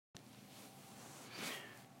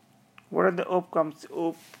What are the OP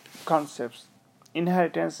concepts?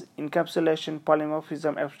 Inheritance, encapsulation,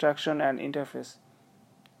 polymorphism, abstraction, and interface.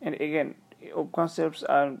 And again, OP concepts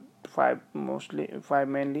are five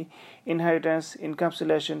mainly: inheritance,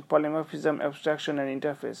 encapsulation, polymorphism, abstraction, and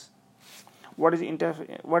interface. What is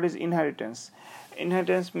inheritance?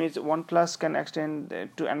 Inheritance means one class can extend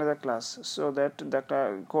to another class, so that the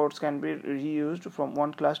codes can be reused from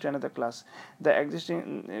one class to another class. The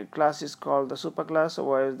existing class is called the superclass,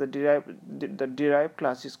 whereas the derived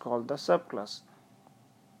class is called the subclass.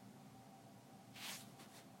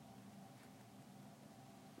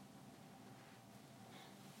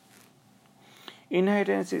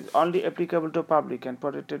 Inheritance is only applicable to public and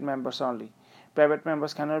protected members only. Private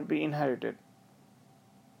members cannot be inherited.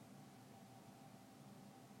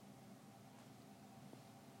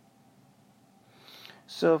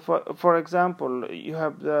 So for example, you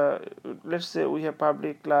have let's say we have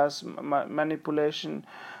public class manipulation,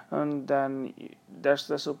 and then that's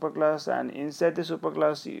the superclass, and inside the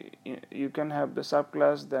superclass you can have the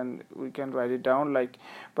subclass. Then we can write it down like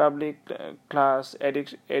public class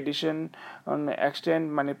addition on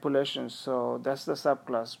extend manipulation. So that's the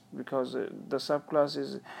subclass, because the subclass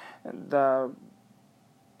is the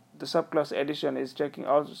subclass addition is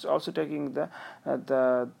also taking the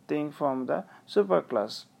thing from the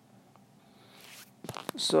superclass.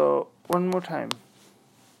 So one more time.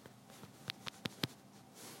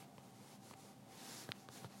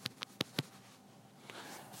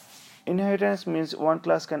 Inheritance means one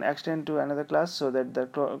class can extend to another class, so that the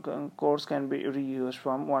codes can be reused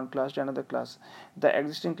from one class to another class. The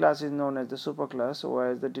existing class is known as the superclass,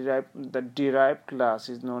 whereas the derived class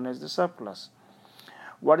is known as the subclass.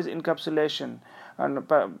 What is encapsulation? And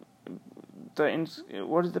what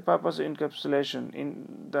is the purpose of encapsulation?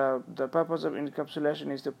 The purpose of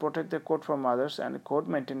encapsulation is to protect the code from others and code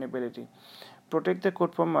maintainability. Protect the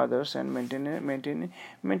code from others and maintain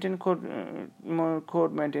code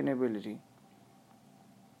maintainability.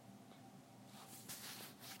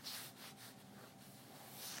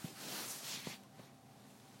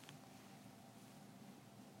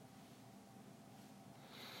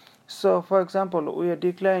 So for example, we are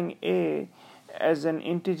declaring a as an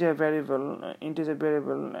integer variable,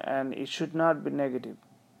 and it should not be negative.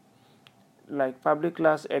 Like public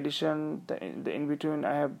class addition, in between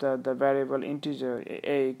I have the variable integer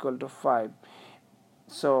a equal to 5.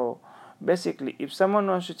 So basically, if someone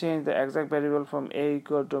wants to change the exact variable from a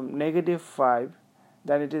equal to -5,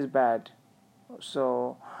 then it is bad.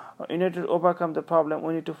 So in order to overcome the problem,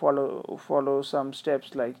 we need to follow some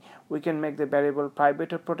steps. Like we can make the variable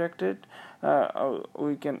private or protected.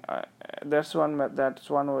 We can that's one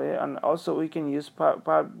way, and also we can use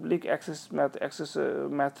public access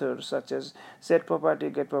methods such as set property,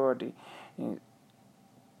 get property.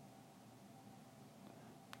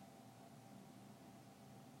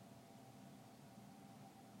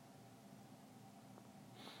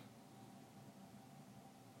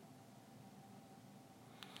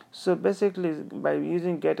 So basically, by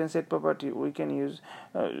using get and set property, we can use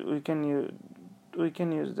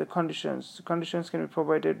the conditions. Conditions can be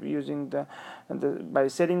provided using by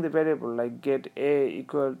setting the variable, like get a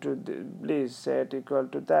equal to this, set equal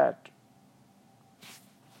to that.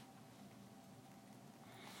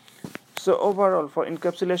 So overall, for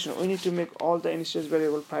encapsulation, we need to make all the instance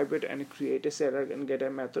variable private and create a setter and get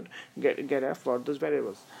a method getter for those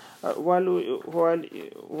variables,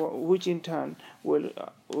 which in turn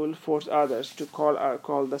will force others to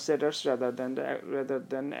call the setters rather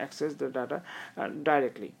than access the data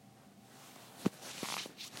directly.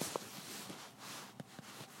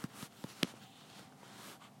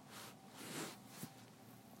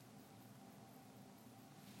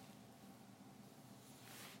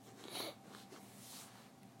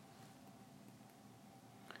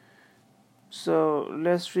 So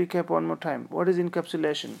let's recap one more time. What is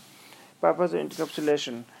encapsulation? Purpose of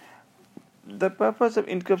encapsulation. The purpose of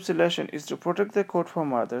encapsulation is to protect the code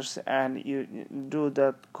from others, and you do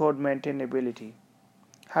the code maintainability.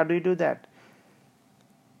 How do you do that?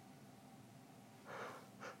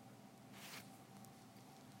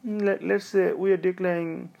 Let's say we are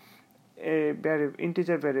declaring a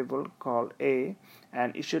integer variable called a,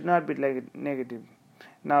 and it should not be negative.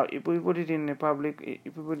 Now if we put it in a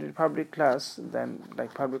public class, then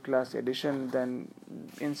like public class addition, then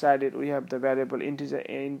inside it we have the variable integer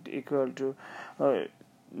int equal to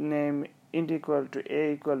name int equal to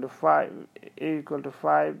a equal to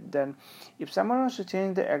 5. Then if someone wants to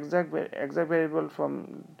change the exact variable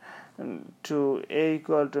from to a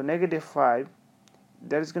equal to -5,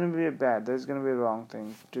 that is going to be that is going to be a wrong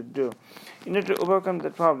thing to do. In order to overcome the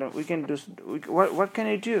problem, we can do what can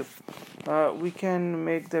I do? We can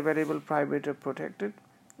make the variable private or protected.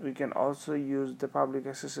 We can also use the public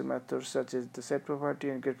access methods such as the set property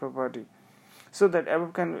and get property, so that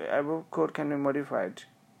above code can be modified.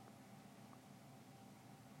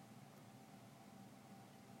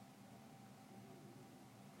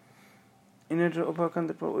 In order to overcome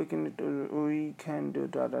the problem, we can do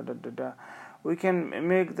da da da da da. We can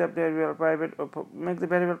make the variable private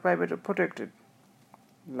or protected,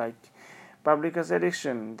 like public as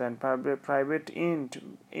addition, then private int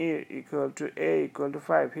a equal to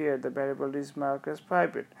 5. Here the variable is marked as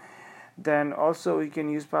private. Then also we can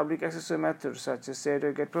use public accessor methods such as set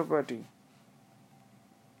or get property.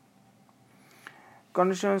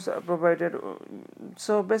 Conditions are provided.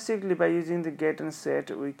 So basically, by using the get and set,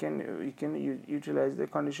 we can utilize the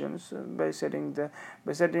conditions by setting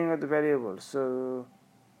of the variables. So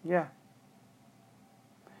yeah.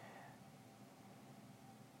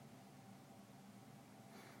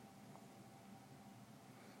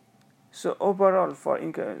 So overall,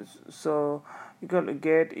 so equal to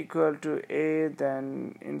get equal to a,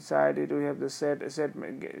 then inside it we have the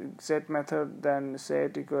set method, then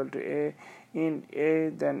set equal to a in a,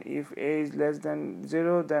 then if a is less than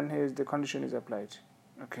 0, then here's the condition is applied.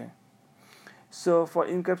 Okay. So for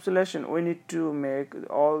encapsulation, we need to make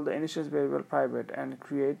all the initial variable private and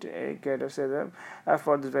create a getter setter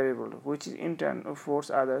for this variable, which in turn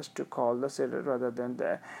force others to call the setter rather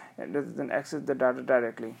than access the data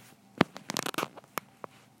directly.